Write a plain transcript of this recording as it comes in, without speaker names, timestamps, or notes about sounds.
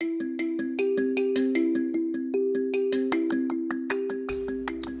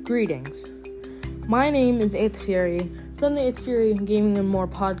Greetings. My name is It's Fury from the It's Fury Gaming and More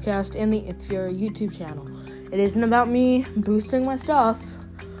podcast and the It's Fury YouTube channel. It isn't about me boosting my stuff.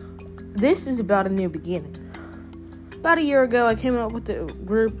 This is about a new beginning. About a year ago, I came up with a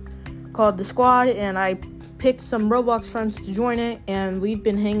group called The Squad, and I picked some Roblox friends to join it, and we've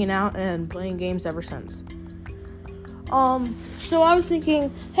been hanging out and playing games ever since. So I was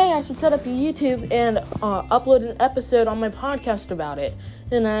thinking, hey, I should set up a YouTube and upload an episode on my podcast about it.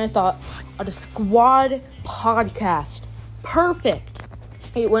 And then I thought, the Squad podcast. Perfect.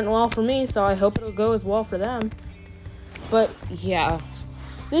 It went well for me, so I hope it'll go as well for them. But yeah,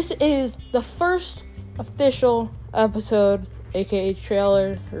 this is the first official episode, aka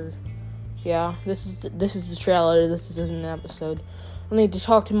trailer. This is the trailer. This isn't an episode. I need to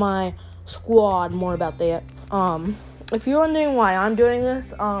talk to my squad more about that. If you're wondering why I'm doing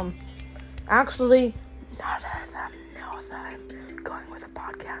this, actually, none of them know that I'm going with a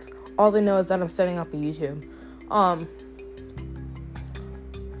podcast. All they know is that I'm setting up a YouTube.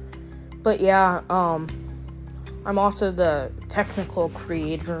 But yeah, I'm also the technical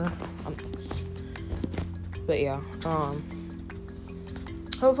creator.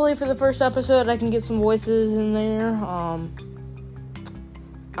 Hopefully for the first episode, I can get some voices in there. I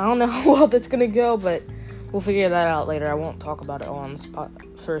don't know how well that's gonna go, but we'll figure that out later. I won't talk about it on the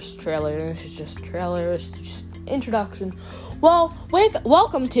first trailer. This is just trailer. It's just introduction. Well,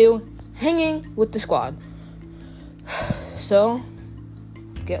 welcome to Hanging with the Squad. So,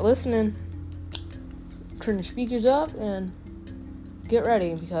 get listening. Turn your speakers up and get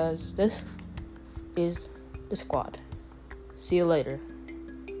ready, because this is the Squad. See you later.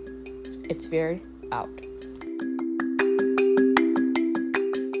 It's very out.